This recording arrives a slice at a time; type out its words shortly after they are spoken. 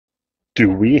Do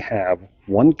we have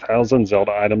 1,000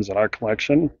 Zelda items in our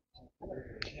collection?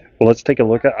 Well, let's take a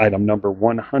look at item number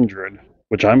 100,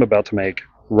 which I'm about to make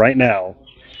right now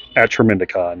at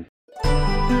Tremendicon.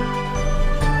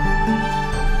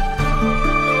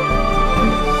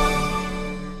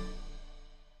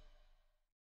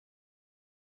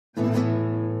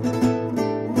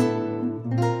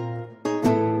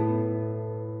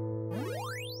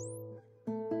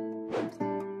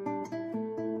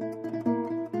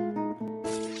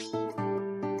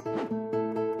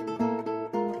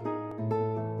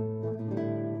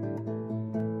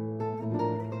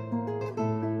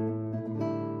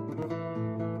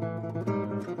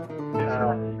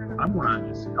 I'm gonna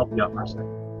just help you out for a second.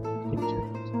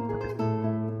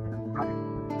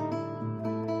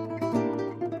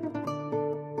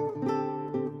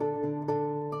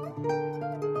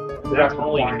 That's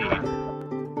all you need.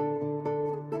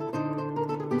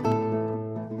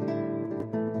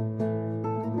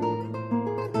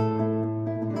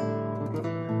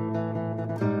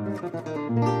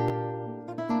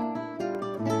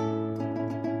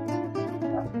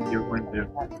 You're going to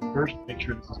first make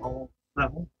sure this is all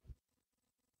level.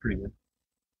 Pretty good.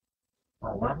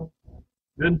 All level.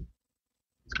 Good.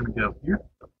 It's going to go here.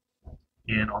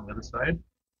 And on the other side,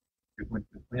 you're going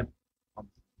to clamp on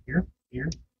here, here,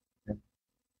 and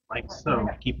like so.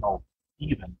 Keep it all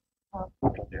even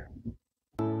right there.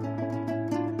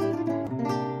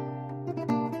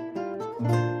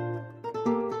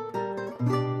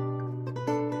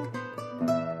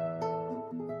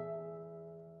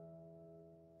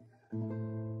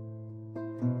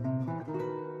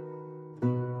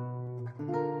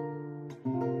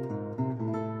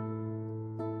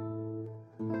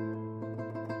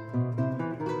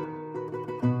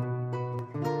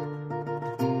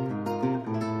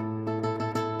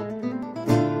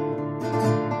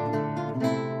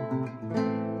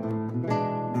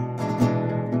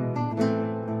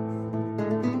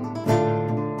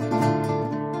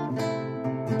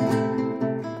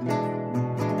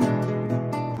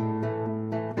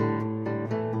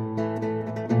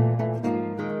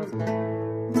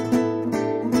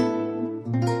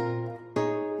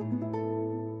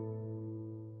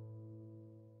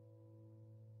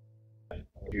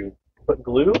 You put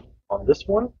glue on this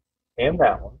one and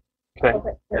that one. Okay.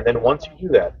 And then once you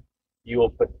do that, you will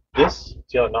put this,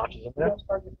 see how it notches in there?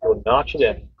 You'll notch it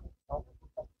in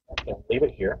and leave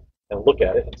it here and look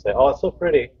at it and say, oh, it's so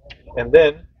pretty. And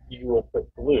then you will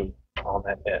put glue on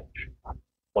that edge.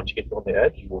 Once you get to on the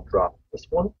edge, you will drop this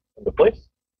one into place.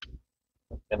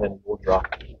 And then we'll drop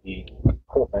the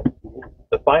whole thing.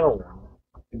 The final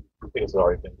one, because it's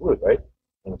already been glued, right?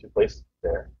 Into place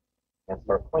there. And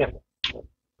start clamping.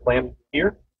 Clamp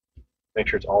here, make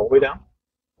sure it's all the way down.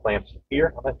 Clamp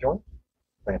here on that joint,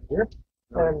 clamp here,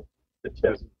 and the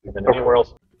tip, and then anywhere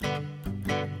else.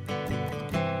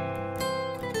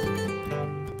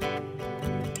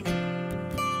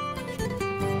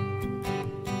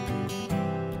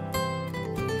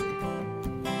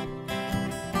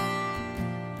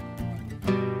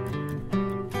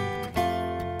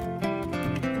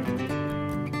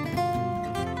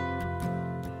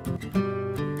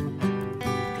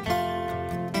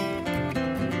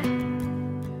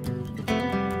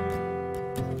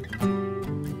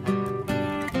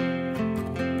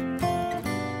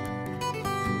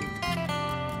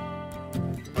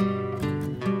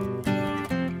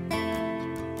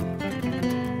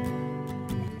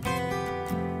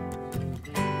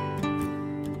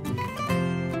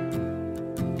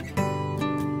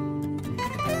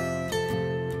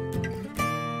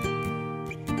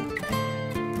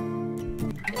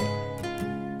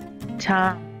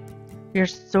 Tom, your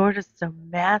sword is so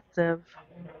massive.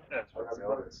 That's what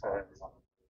Zelda says.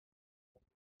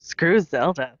 Screw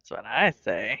Zelda, that's what I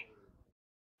say.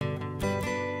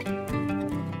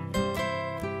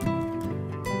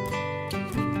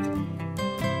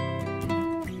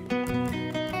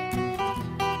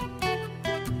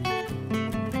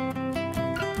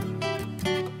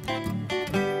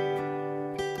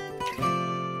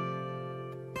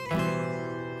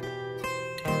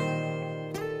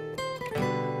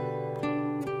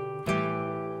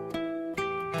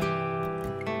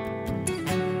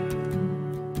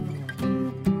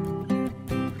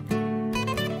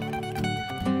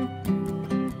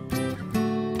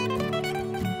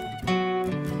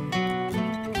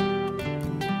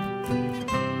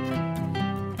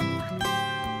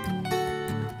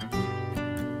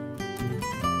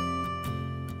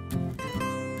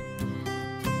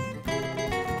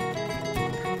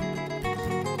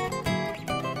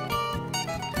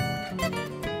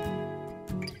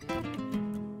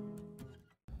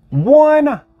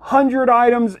 100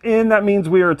 items in. That means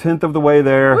we are a tenth of the way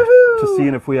there to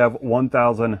seeing if we have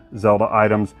 1,000 Zelda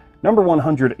items. Number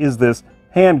 100 is this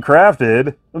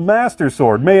handcrafted Master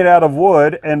Sword made out of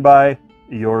wood and by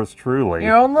yours truly.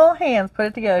 Your own little hands put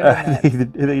it together.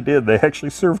 They did. They actually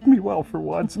served me well for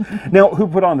once. Now, who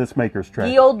put on this maker's track?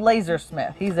 Ye Old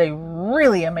Lasersmith. He's a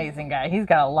really amazing guy. He's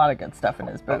got a lot of good stuff in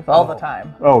his booth all the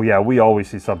time. Oh yeah, we always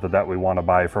see something that we want to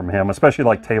buy from him, especially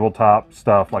like tabletop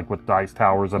stuff, like with dice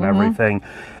towers and everything.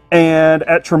 And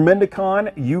at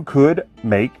Tremendicon, you could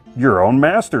make your own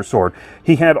Master Sword.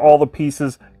 He had all the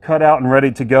pieces cut out and ready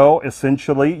to go.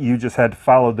 Essentially, you just had to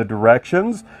follow the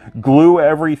directions, glue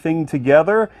everything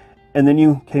together, and then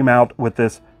you came out with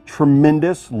this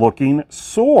tremendous looking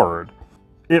sword.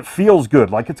 It feels good,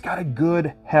 like it's got a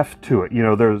good heft to it. You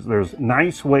know, there's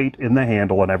nice weight in the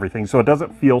handle and everything, so it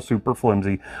doesn't feel super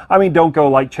flimsy. I mean, don't go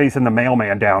like chasing the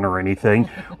mailman down or anything,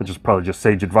 which is probably just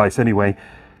sage advice anyway.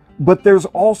 But there's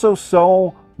also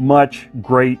so much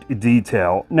great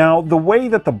detail. Now, the way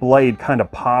that the blade kind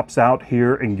of pops out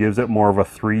here and gives it more of a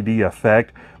 3D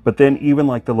effect, but then even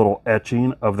like the little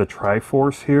etching of the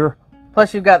Triforce here.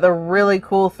 Plus, you've got the really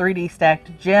cool 3D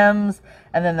stacked gems,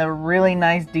 and then the really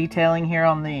nice detailing here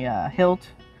on the hilt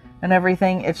and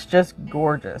everything. It's just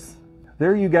gorgeous.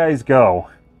 There you guys go.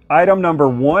 Item number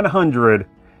 100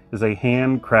 is a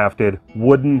handcrafted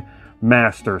wooden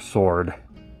Master Sword.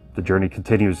 The journey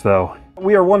continues, though.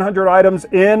 We are 100 items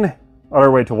in, on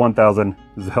our way to 1,000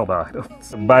 Zelda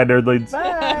items. Bye, nerdlings.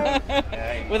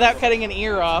 Bye. Without cutting an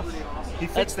ear off. He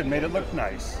fixed it, made it look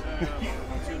nice.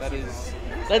 That is.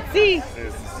 Let's see.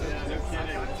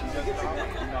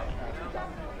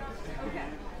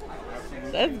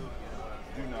 That's...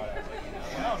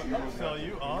 I'll tell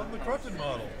you on the Crutchin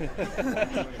model.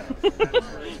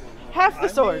 half the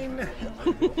sword.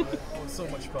 It was so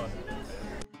much fun.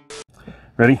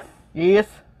 Ready? Yes.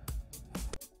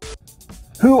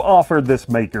 Who offered this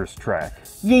maker's track?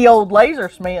 Ye Old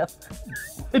Lasersmith.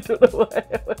 I don't know why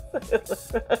I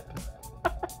was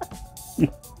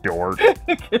Dork.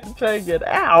 trying to get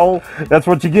out. That's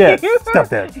what you get. Stop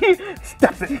that.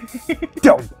 Stop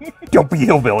it. Don't be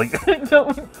hillbilly.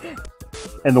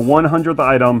 And the 100th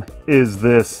item is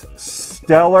this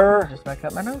stellar Just about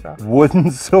cut my nose off. wooden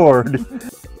sword